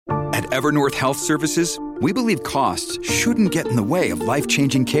At Evernorth Health Services, we believe costs shouldn't get in the way of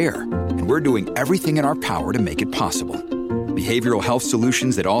life-changing care, and we're doing everything in our power to make it possible. Behavioral health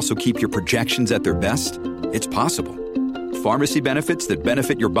solutions that also keep your projections at their best? It's possible. Pharmacy benefits that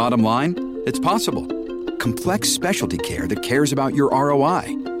benefit your bottom line? It's possible. Complex specialty care that cares about your ROI?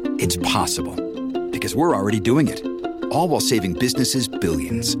 It's possible. Because we're already doing it. All while saving businesses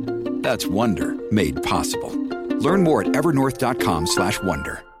billions. That's Wonder made possible. Learn more at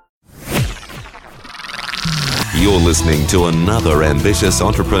evernorth.com/wonder. You're listening to another Ambitious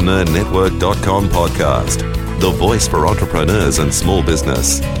Entrepreneur Network.com podcast. The voice for entrepreneurs and small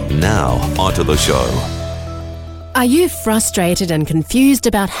business. Now, onto the show. Are you frustrated and confused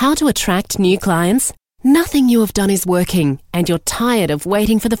about how to attract new clients? Nothing you have done is working, and you're tired of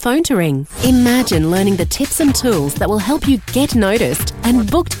waiting for the phone to ring. Imagine learning the tips and tools that will help you get noticed and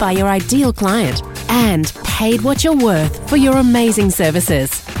booked by your ideal client, and paid what you're worth for your amazing services.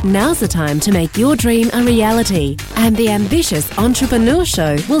 Now's the time to make your dream a reality, and the Ambitious Entrepreneur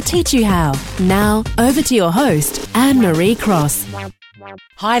Show will teach you how. Now, over to your host, Anne-Marie Cross.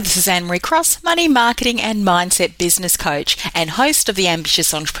 Hi, this is Anne-Marie Cross, money, marketing and mindset business coach and host of the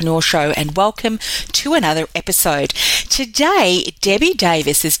Ambitious Entrepreneur Show, and welcome to another episode. Today, Debbie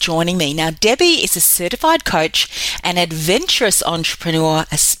Davis is joining me. Now, Debbie is a certified coach, an adventurous entrepreneur,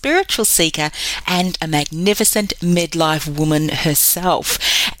 a spiritual seeker and a magnificent midlife woman herself.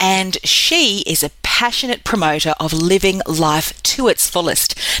 And she is a passionate promoter of living life to its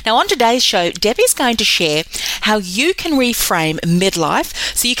fullest. Now, on today's show, Debbie's going to share how you can reframe midlife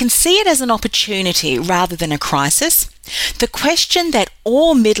so you can see it as an opportunity rather than a crisis. The question that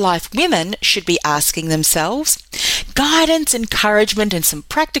all midlife women should be asking themselves, guidance, encouragement, and some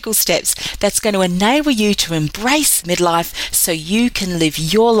practical steps that's going to enable you to embrace midlife so you can live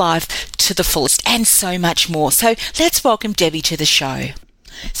your life to the fullest, and so much more. So let's welcome Debbie to the show.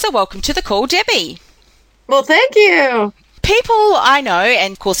 So welcome to the call, Debbie. Well, thank you. People I know,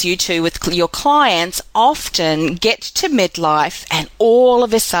 and of course you too with your clients, often get to midlife and all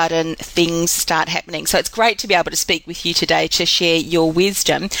of a sudden things start happening. So it's great to be able to speak with you today to share your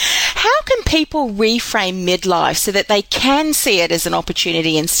wisdom. How can people reframe midlife so that they can see it as an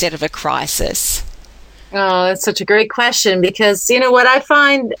opportunity instead of a crisis? Oh, that's such a great question, because, what I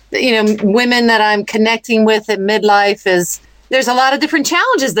find, women that I'm connecting with at midlife is there's a lot of different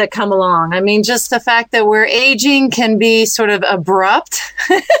challenges that come along. I mean, just the fact that we're aging can be sort of abrupt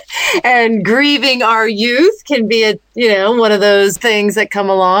and grieving our youth can be one of those things that come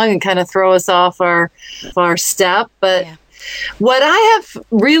along and kind of throw us off our step. But what I have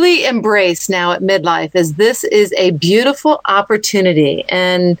really embraced now at midlife is this is a beautiful opportunity,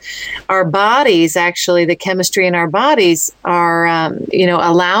 and our bodies, actually, the chemistry in our bodies are,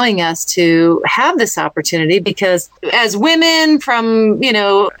 allowing us to have this opportunity, because as women from,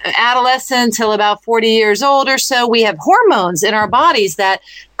 adolescent till about 40 years old or so, we have hormones in our bodies that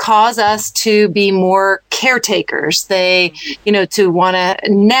cause us to be more caretakers. They, to want to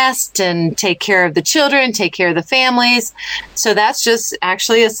nest and take care of the children, take care of the families. So that's just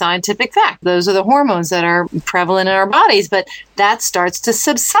actually a scientific fact. Those are the hormones that are prevalent in our bodies, but that starts to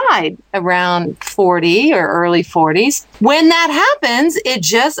subside around 40 or early 40s. When that happens, it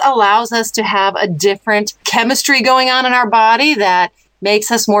just allows us to have a different chemistry going on in our body that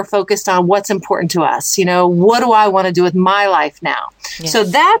makes us more focused on what's important to us. What do I want to do with my life now? Yes. So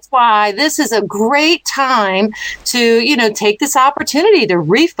that's why this is a great time to, take this opportunity to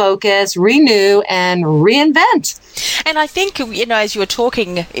refocus, renew, and reinvent. And I think, as you were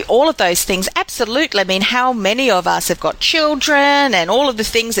talking, all of those things, absolutely. I mean, how many of us have got children and all of the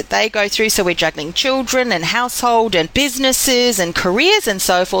things that they go through? So we're juggling children and household and businesses and careers and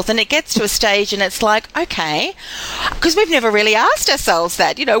so forth. And it gets to a stage and it's like, okay, because we've never really asked ourselves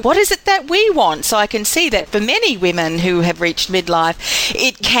that, what is it that we want? So I can see that for many women who have reached midlife,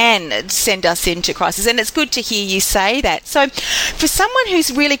 it can send us into crisis. And it's good to hear you say that. So for someone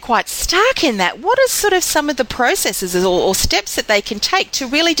who's really quite stuck in that, what are sort of some of the processes or steps that they can take to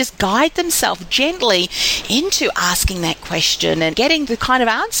really just guide themselves gently into asking that question and getting the kind of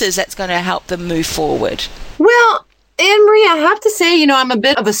answers that's going to help them move forward? Well, Anne-Marie, I have to say, I'm a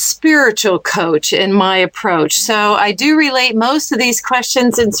bit of a spiritual coach in my approach. So I do relate most of these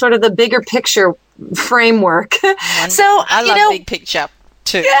questions in sort of the bigger picture framework. So I love big picture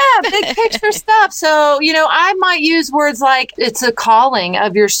too. Yeah, big picture stuff. So, I might use words like it's a calling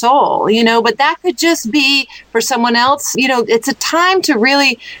of your soul, but that could just be for someone else. It's a time to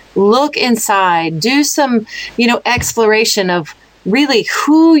really look inside, do some, exploration of really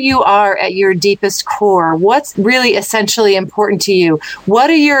who you are at your deepest core. What's really essentially important to you? What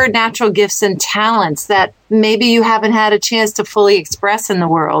are your natural gifts and talents that maybe you haven't had a chance to fully express in the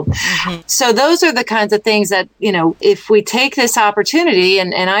world? Mm-hmm. So those are the kinds of things that, if we take this opportunity,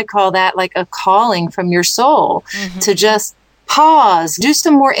 and I call that like a calling from your soul, mm-hmm. to just pause, do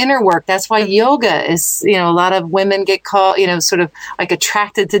some more inner work. That's why yoga is, a lot of women get called, sort of like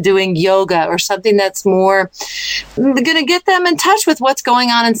attracted to doing yoga or something that's more going to get them in touch with what's going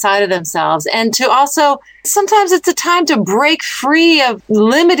on inside of themselves. And to also, sometimes it's a time to break free of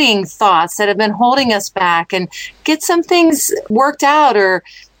limiting thoughts that have been holding us back and get some things worked out or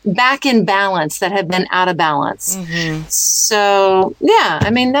back in balance that have been out of balance. Mm-hmm. So,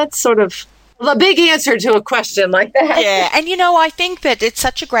 that's sort of a big answer to a question like that. Yeah. And, I think that it's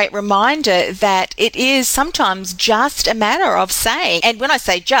such a great reminder that it is sometimes just a matter of saying, and when I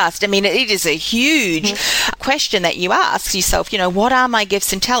say just, it is a huge question that you ask yourself, what are my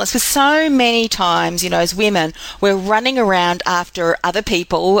gifts and talents? Because so many times, as women, we're running around after other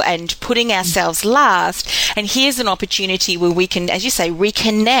people and putting ourselves last. And here's an opportunity where we can, as you say,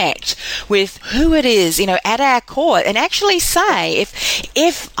 reconnect with who it is, at our core, and actually say,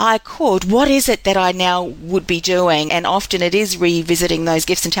 if I could, what is it that I now would be doing? And often it is revisiting those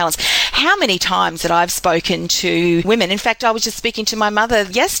gifts and talents. How many times that I've spoken to women, in fact, I was just speaking to my mother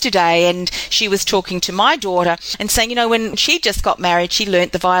yesterday, and she was talking to my daughter and saying, when she just got married, she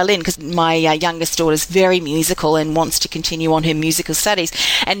learnt the violin, because my youngest daughter is very musical and wants to continue on her musical studies.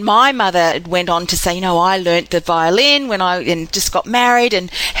 And my mother went on to say, I learnt the violin when I just got married, and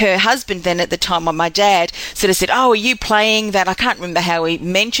her husband then at the time, my dad, sort of said, are you playing that? I can't remember how he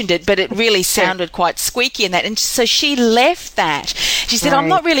mentioned it, but it really sounded quite squeaky in that. And so she left that. She said, I'm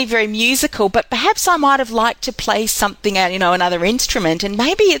not really very musical, but perhaps I might have liked to play something, another instrument. And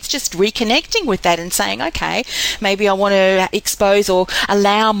maybe it's just reconnecting with that and saying, okay, maybe I want to expose or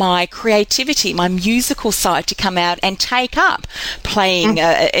allow my creativity, my musical side to come out and take up playing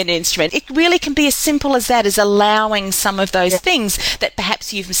an instrument. It really can be as simple as that, as allowing some of those things that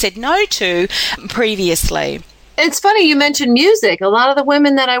perhaps you've said no to previously. It's funny you mentioned music. A lot of the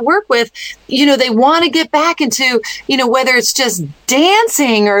women that I work with, they want to get back into, whether it's just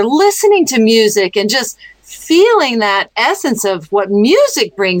dancing or listening to music and just feeling that essence of what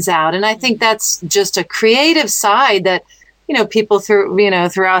music brings out. And I think that's just a creative side that, people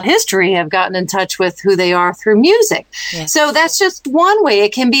throughout history have gotten in touch with who they are through music. Yes. So that's just one way.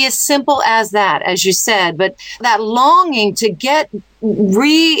 It can be as simple as that, as you said, but that longing to get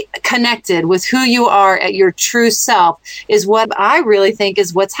reconnected with who you are at your true self is what I really think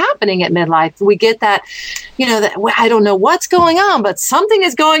is what's happening at midlife. We get that, that I don't know what's going on, but something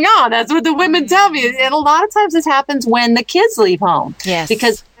is going on. That's what the women tell me. And a lot of times this happens when the kids leave home. Yes.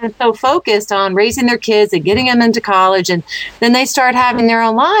 Because they're so focused on raising their kids and getting them into college, and then they start having their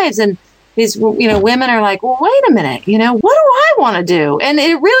own lives. And these, women are like, well, wait a minute, what do I want to do? And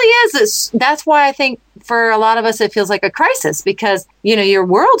it really is. That's why I think for a lot of us, it feels like a crisis, because, your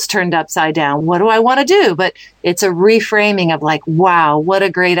world's turned upside down. What do I want to do? But it's a reframing of like, wow, what a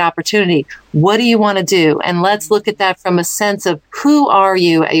great opportunity. What do you want to do? And let's look at that from a sense of who are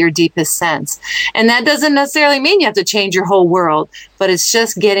you at your deepest sense? And that doesn't necessarily mean you have to change your whole world, but it's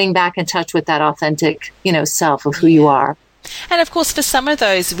just getting back in touch with that authentic, self of who you are. And of course, for some of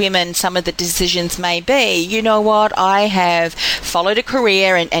those women, some of the decisions may be, I have followed a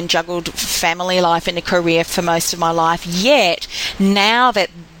career and juggled family life and a career for most of my life. Yet, now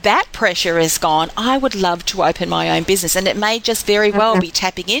that pressure is gone, I would love to open my own business. And it may just very well be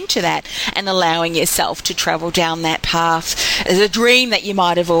tapping into that and allowing yourself to travel down that path as a dream that you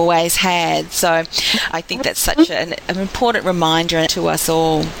might have always had. So I think that's such an important reminder to us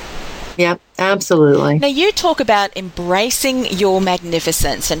all. Yep, absolutely. Now, you talk about embracing your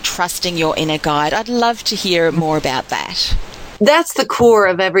magnificence and trusting your inner guide. I'd love to hear more about that. That's the core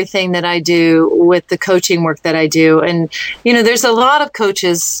of everything that I do with the coaching work that I do. And, there's a lot of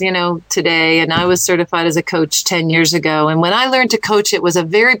coaches, today, and I was certified as a coach 10 years ago. And when I learned to coach, it was a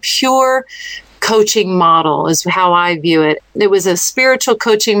very pure coaching model is how I view it. It was a spiritual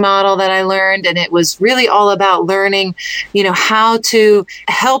coaching model that I learned, and it was really all about learning, how to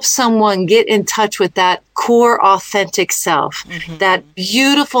help someone get in touch with that core authentic self, that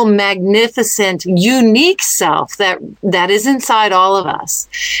beautiful, magnificent, unique self that is inside all of us.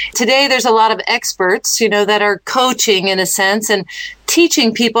 Today, there's a lot of experts, that are coaching in a sense and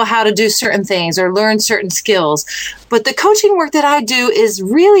teaching people how to do certain things or learn certain skills. But the coaching work that I do is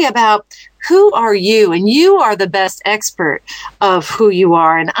really about who are you? And you are the best expert of who you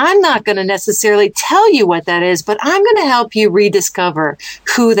are. And I'm not going to necessarily tell you what that is, but I'm going to help you rediscover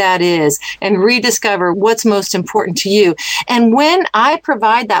who that is and rediscover what's most important to you. And when I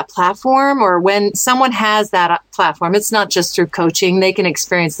provide that platform, or when someone has that platform, it's not just through coaching, they can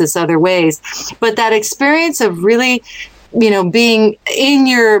experience this other ways, but that experience of really, being in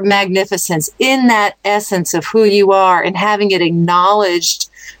your magnificence, in that essence of who you are, and having it acknowledged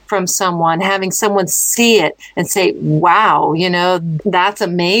from someone, having someone see it and say, wow, that's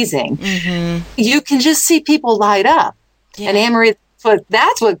amazing. Mm-hmm. You can just see people light up. Yeah. And Anne-Marie,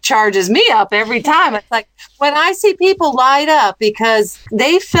 that's what charges me up every time. It's like when I see people light up because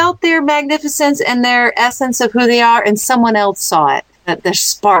they felt their magnificence and their essence of who they are, and someone else saw it, that the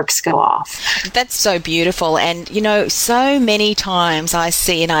sparks go off. That's so beautiful. And, so many times I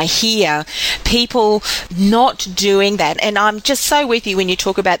see and I hear people not doing that. And I'm just so with you when you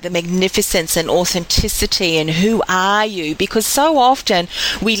talk about the magnificence and authenticity and who are you, because so often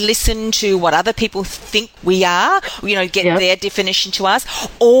we listen to what other people think we are, get their definition to us,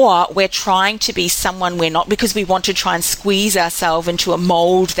 or we're trying to be someone we're not because we want to try and squeeze ourselves into a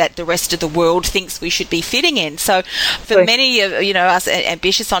mold that the rest of the world thinks we should be fitting in. So for many of, us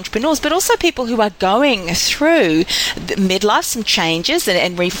ambitious entrepreneurs, but also people who are going through midlife, some changes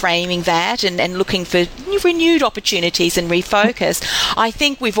and reframing that and looking for renewed opportunities and refocus, I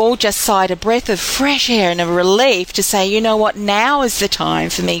think we've all just sighed a breath of fresh air and a relief to say, what, now is the time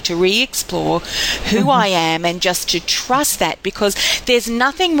for me to re-explore who I am and just to trust that, because there's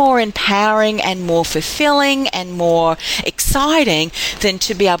nothing more empowering and more fulfilling and more exciting than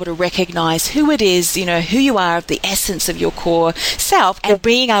to be able to recognize who it is, who you are, the essence of your core self, and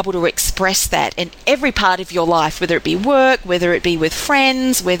being able to express that in every part of your life, whether it be work, whether it be with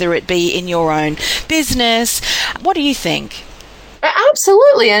friends, whether it be in your own business. What do you think?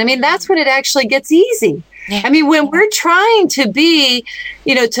 Absolutely. And I mean, that's when it actually gets easy. Yeah. I mean, when we're trying to be,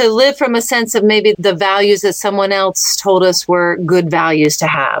 to live from a sense of maybe the values that someone else told us were good values to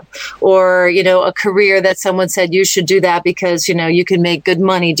have, or, a career that someone said you should do that because, you can make good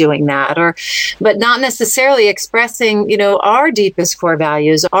money doing that, but not necessarily expressing, our deepest core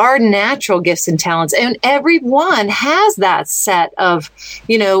values, our natural gifts and talents. And everyone has that set of,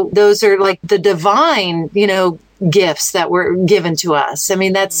 those are like the divine, gifts that were given to us. I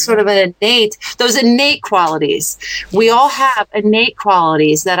mean, that's sort of those innate qualities. We all have innate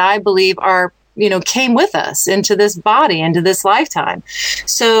qualities that I believe are, came with us into this body, into this lifetime.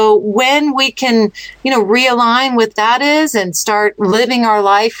 So when we can, realign what that is and start living our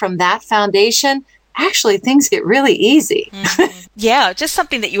life from that foundation, actually things get really easy. Mm-hmm. Yeah, just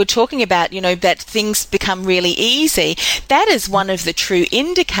something that you were talking about, that things become really easy. That is one of the true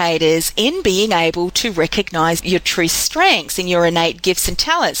indicators in being able to recognize your true strengths and your innate gifts and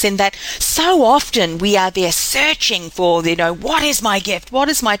talents, in that so often we are there searching for, what is my gift? What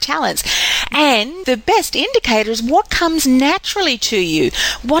is my talents? And the best indicator is what comes naturally to you.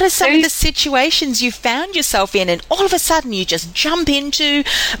 What are some of the situations you found yourself in, and all of a sudden you just jump into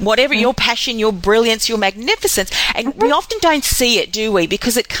whatever your passion, your brilliance, your magnificence. And we often don't see it, do we?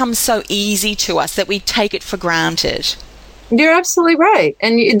 Because it comes so easy to us that we take it for granted. You're absolutely right.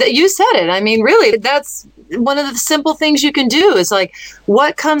 And you said it. I mean, really, that's one of the simple things you can do is like,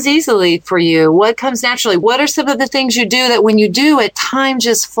 what comes easily for you? What comes naturally? What are some of the things you do that when you do it, time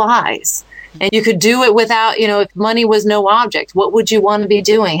just flies? And you could do it without, if money was no object, what would you want to be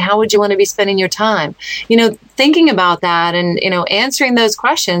doing? How would you want to be spending your time? Thinking about that and, answering those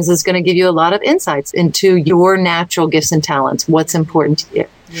questions is going to give you a lot of insights into your natural gifts and talents, what's important to you.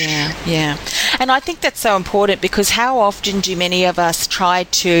 Yeah. And I think that's so important, because how often do many of us try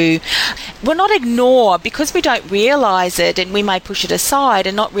to, well, not ignore, because we don't realize it and we may push it aside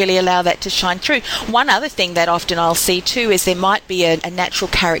and not really allow that to shine through. One other thing that often I'll see too is there might be a natural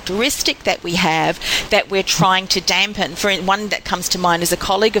characteristic that we have that we're trying to dampen. For one that comes to mind is a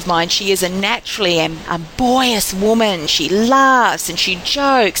colleague of mine. She is a naturally a boyish woman. She laughs and she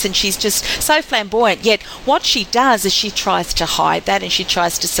jokes and she's just so flamboyant. Yet what she does is she tries to hide that and she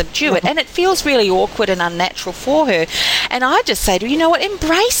tries to subdue it, and it feels really awkward and unnatural for her. And I just say to her, you know what,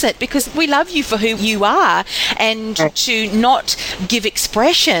 embrace it, because we love you for who you are, and to not give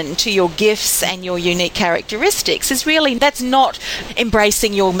expression to your gifts and your unique characteristics is really, that's not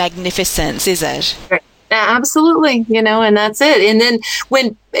embracing your magnificence, is it? Absolutely, and that's it. And then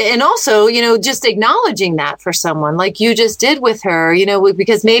and also, just acknowledging that for someone like you just did with her,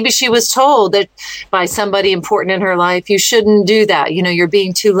 because maybe she was told that by somebody important in her life, you shouldn't do that. You're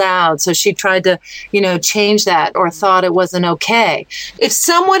being too loud. So she tried to, change that, or thought it wasn't okay. If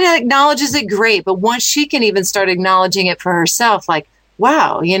someone acknowledges it, great. But once she can even start acknowledging it for herself, like,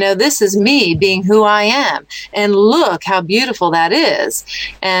 wow, this is me being who I am. And look how beautiful that is.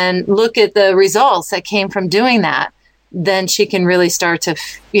 And look at the results that came from doing that. Then she can really start to,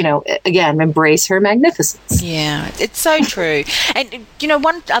 again, embrace her magnificence. Yeah, it's so true. And,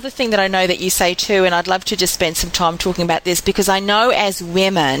 one other thing that I know that you say too, and I'd love to just spend some time talking about this, because I know as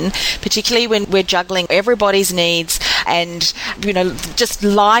women, particularly when we're juggling everybody's needs and, just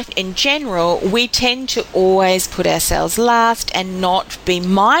life in general, we tend to always put ourselves last and not be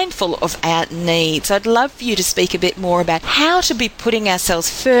mindful of our needs. So I'd love for you to speak a bit more about how to be putting ourselves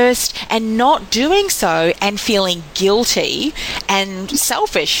first and not doing so and feeling guilty and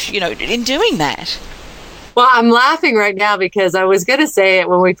selfish, in doing that. Well, I'm laughing right now because I was going to say it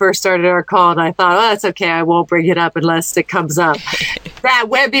when we first started our call, and I thought, that's okay, I won't bring it up unless it comes up.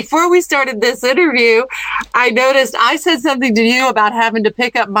 Before we started this interview, I noticed I said something to you about having to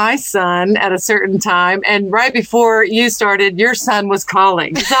pick up my son at a certain time, and right before you started, your son was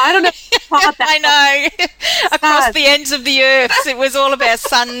calling. So I don't know if you caught that. I know. Across the ends of the earth, it was all of our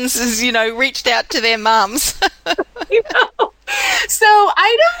sons, reached out to their mums. So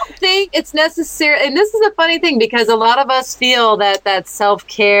I don't think it's necessary. And this is a funny thing because a lot of us feel that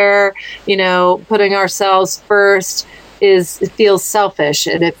self-care, putting ourselves first feels selfish,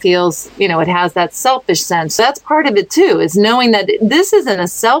 and it feels, it has that selfish sense. So that's part of it too, is knowing that this isn't a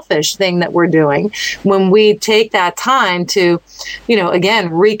selfish thing that we're doing when we take that time to, again,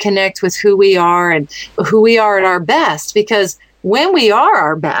 reconnect with who we are and who we are at our best. Because when we are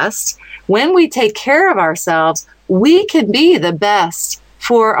our best, when we take care of ourselves, we can be the best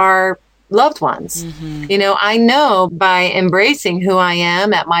for our loved ones. Mm-hmm. I know by embracing who I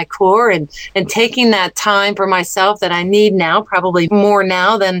am at my core and taking that time for myself that I need now, probably more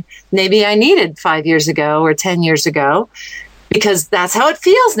now than maybe I needed 5 years ago or 10 years ago, because that's how it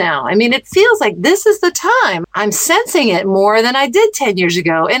feels now. I mean, it feels like this is the time. I'm sensing it more than I did 10 years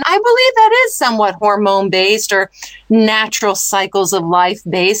ago. And I believe that is somewhat hormone-based or natural cycles of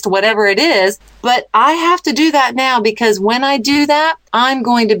life-based, whatever it is. But I have to do that now because when I do that, I'm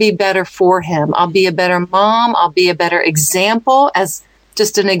going to be better for him. I'll be a better mom. I'll be a better example, as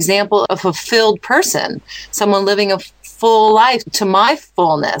just an example of a fulfilled person, someone living a full life to my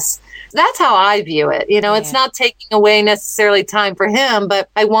fullness. That's how I view it. It's not taking away necessarily time for him, but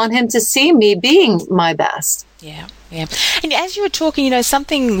I want him to see me being my best. Yeah. Yeah. And as you were talking,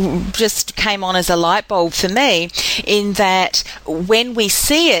 something just came on as a light bulb for me, in that when we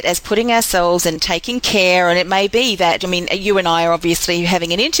see it as putting ourselves and taking care, and it may be that, you and I are obviously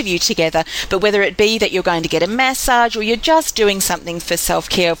having an interview together, but whether it be that you're going to get a massage or you're just doing something for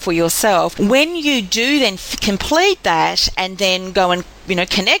self-care for yourself, when you do then complete that and then go and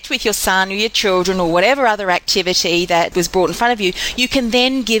connect with your son or your children or whatever other activity that was brought in front of you, you can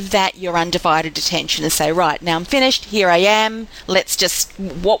then give that your undivided attention and say, right, now I'm finished, here I am, let's just,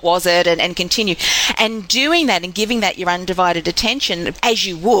 what was it, and continue. And doing that and giving that your undivided attention, as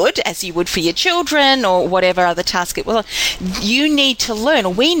you would for your children or whatever other task it was, we need to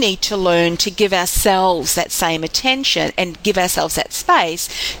learn to give ourselves that same attention and give ourselves that space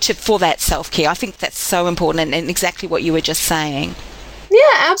for that self-care. I think that's so important, and exactly what you were just saying.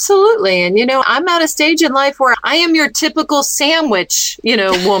 Yeah, absolutely. And, I'm at a stage in life where I am your typical sandwich,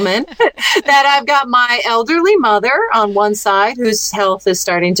 woman, that I've got my elderly mother on one side whose health is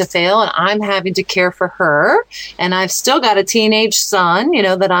starting to fail, and I'm having to care for her. And I've still got a teenage son,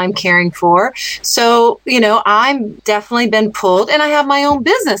 that I'm caring for. So, I'm definitely been pulled, and I have my own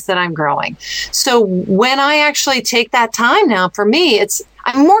business that I'm growing. So when I actually take that time now, for me,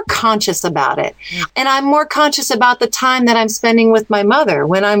 I'm more conscious about it. And I'm more conscious about the time that I'm spending with my mother.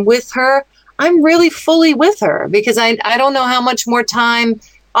 When I'm with her, I'm really fully with her because I don't know how much more time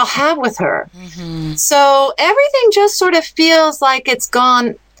I'll have with her. Mm-hmm. So everything just sort of feels like it's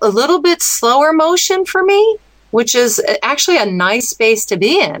gone a little bit slower motion for me, which is actually a nice space to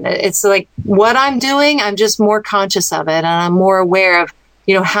be in. It's like what I'm doing, I'm just more conscious of it, and I'm more aware of,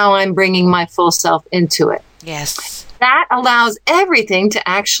 how I'm bringing my full self into it. Yes. That allows everything to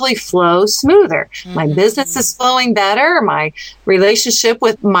actually flow smoother. Mm-hmm. My business is flowing better. My relationship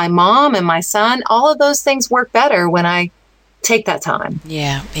with my mom and my son, all of those things work better when I take that time.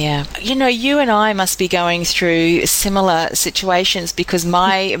 Yeah. You and I must be going through similar situations because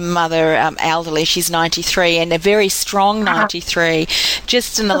my mother, elderly, she's 93 and a very strong 93.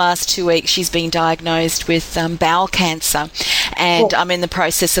 Just in the last 2 weeks, she's been diagnosed with bowel cancer. and I'm in the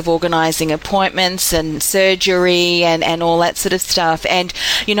process of organising appointments and surgery and all that sort of stuff. And,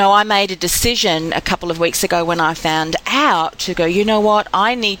 I made a decision a couple of weeks ago when I found out to go, you know what,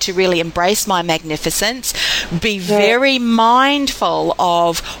 I need to really embrace my magnificence, be very mindful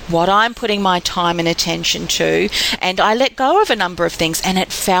of what I'm putting my time and attention to, and I let go of a number of things, and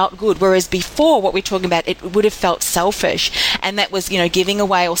it felt good. Whereas before, what we're talking about, it would have felt selfish, and that was, giving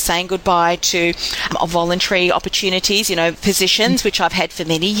away or saying goodbye to voluntary opportunities, positions, which I've had for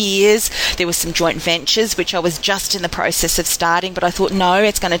many years. There were some joint ventures, which I was just in the process of starting, but I thought, no,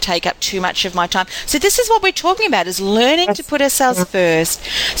 it's going to take up too much of my time. So this is what we're talking about, is learning to put ourselves first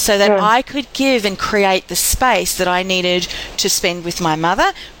so that I could give and create the space that I needed to spend with my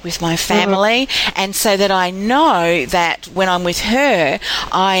mother, with my family, and so that I know that when I'm with her,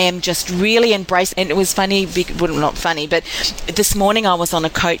 I am just really embraced. And it was funny, well, not funny, but this morning I was on a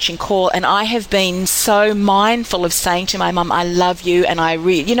coaching call, and I have been so mindful of saying to my mum, I love you, and I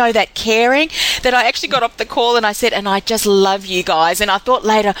that caring, that I actually got off the call and I said, and I just love you guys. And I thought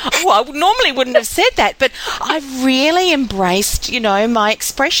later, I normally wouldn't have said that, but I've really embraced, my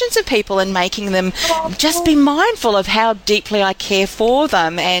expressions of people and making them just be mindful of how deeply I care for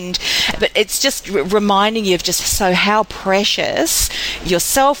them. But it's just reminding you of just how precious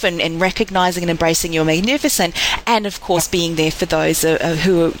yourself and recognizing and embracing your magnificent, and of course being there for those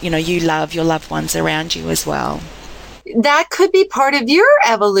who you love, your loved ones around you as well. That could be part of your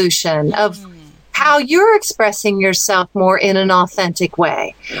evolution of how you're expressing yourself more in an authentic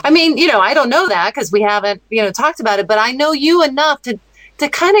way. I mean, I don't know that because we haven't, talked about it, but I know you enough to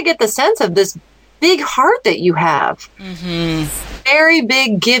kind of get the sense of this big heart that you have. Very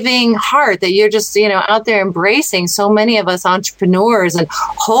big giving heart that you're just, out there embracing so many of us entrepreneurs and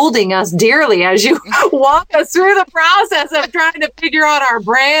holding us dearly as you walk us through the process of trying to figure out our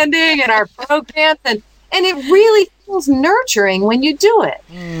branding and our programs. And it really feels nurturing when you do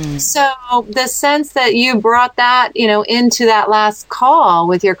it. So the sense that you brought that, into that last call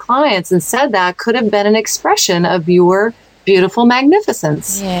with your clients and said that could have been an expression of your beautiful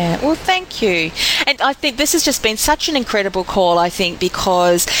magnificence. Yeah, well, thank you. And I think this has just been such an incredible call, I think,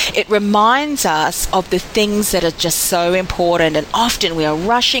 because it reminds us of the things that are just so important. And often we are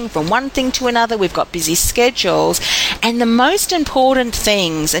rushing from one thing to another. We've got busy schedules. And the most important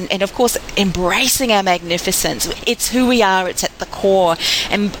things, and of course, embracing our magnificence, it's who we are, it's at the core.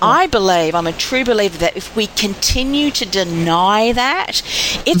 And I believe, I'm a true believer that if we continue to deny that,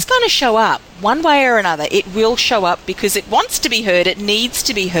 it's going to show up. One way or another, it will show up because it wants to be heard, it needs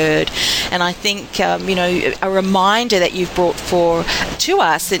to be heard. And I think, a reminder that you've brought to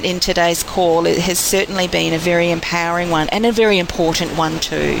us in today's call, it has certainly been a very empowering one and a very important one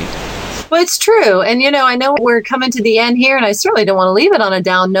too. Well, it's true. And, I know we're coming to the end here, and I certainly don't want to leave it on a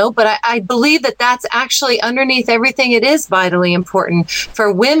down note, but I believe that that's actually underneath everything. It is vitally important for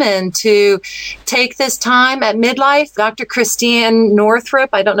women to take this time at midlife. Dr. Christine Northrup,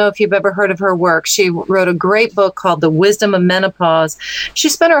 I don't know if you've ever heard of her work. She wrote a great book called The Wisdom of Menopause. She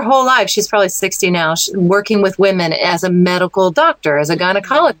spent her whole life, she's probably 60 now, working with women as a medical doctor, as a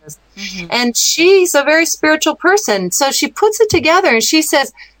gynecologist. And she's a very spiritual person. So she puts it together and she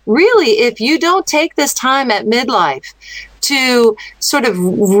says, really, if you don't take this time at midlife to sort of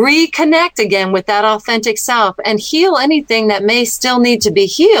reconnect again with that authentic self and heal anything that may still need to be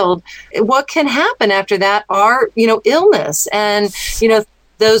healed, what can happen after that are, illness and,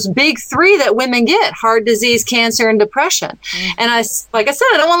 those big three that women get: heart disease, cancer, and depression. And like I said,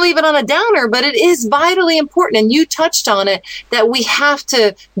 I don't want to leave it on a downer, but it is vitally important. And you touched on it, that we have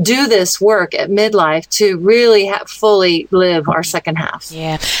to do this work at midlife to really fully live our second half.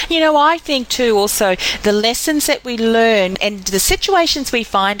 Yeah. I think too, also, the lessons that we learn and the situations we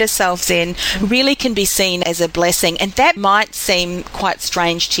find ourselves in really can be seen as a blessing. And that might seem quite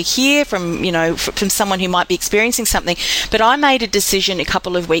strange to hear from, from someone who might be experiencing something. But I made a decision a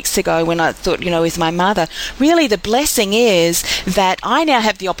couple of weeks ago when I thought, with my mother, really the blessing is that I now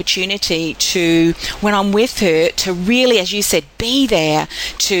have the opportunity to, when I'm with her, to really, as you said, be there,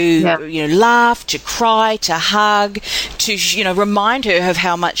 to, laugh, to cry, to hug, to, remind her of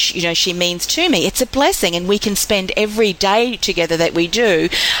how much, she means to me. It's a blessing, and we can spend every day together that we do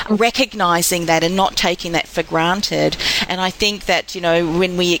recognizing that and not taking that for granted. And I think that,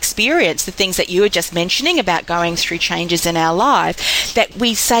 when we experience the things that you were just mentioning about going through changes in our life, that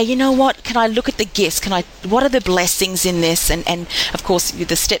we say, what, can I look at the gifts? What are the blessings in this? And of course,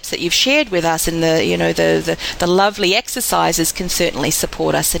 the steps that you've shared with us and the lovely exercises can certainly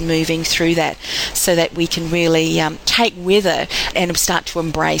support us in moving through that, so that we can really take with it and start to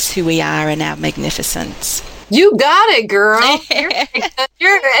embrace who we are and our magnificence. You got it, girl.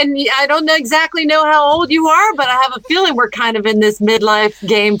 And I don't exactly know how old you are, but I have a feeling we're kind of in this midlife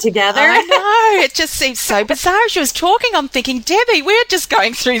game together. I know. It just seems so bizarre. She was talking, I'm thinking, Debbie, we're just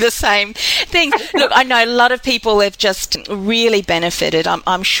going through the same thing. Look, I know a lot of people have just really benefited.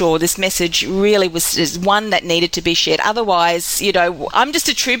 I'm sure this message really is one that needed to be shared. Otherwise, I'm just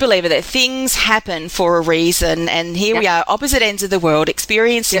a true believer that things happen for a reason. And here we are, opposite ends of the world,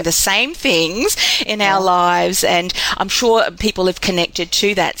 experiencing the same things in our lives. And I'm sure people have connected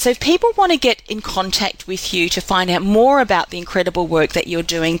to that. So if people want to get in contact with you to find out more about the incredible work that you're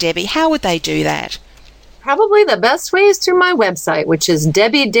doing, Debbie, how would they do that? Probably the best way is through my website, which is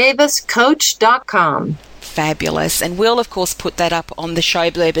debbiedaviscoach.com. Fabulous. And we'll, of course, put that up on the show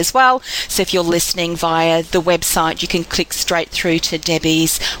blurb as well. So if you're listening via the website, you can click straight through to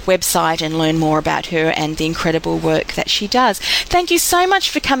Debbie's website and learn more about her and the incredible work that she does. Thank you so much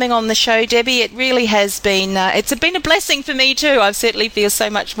for coming on the show, Debbie. It really has been, it's been a blessing for me too. I certainly feel so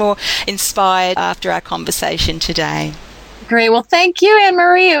much more inspired after our conversation today. Great. Well, thank you,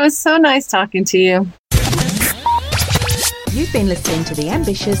 Anne-Marie. It was so nice talking to you. You've been listening to the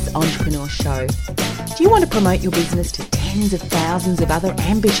Ambitious Entrepreneur Show. Do you want to promote your business to tens of thousands of other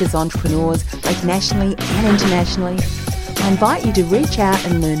ambitious entrepreneurs, both nationally and internationally? I invite you to reach out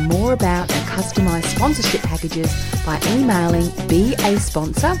and learn more about our customised sponsorship packages by emailing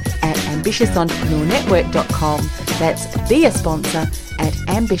beasponsor@ambitiousentrepreneurnetwork.com. That's be a sponsor at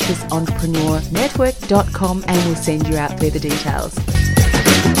ambitiousentrepreneurnetwork.com, and we'll send you out further details.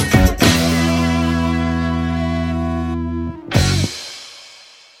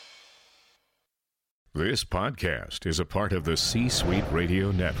 This podcast is a part of the C-Suite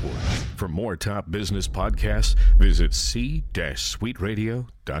Radio Network. For more top business podcasts, visit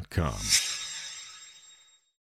c-suiteradio.com.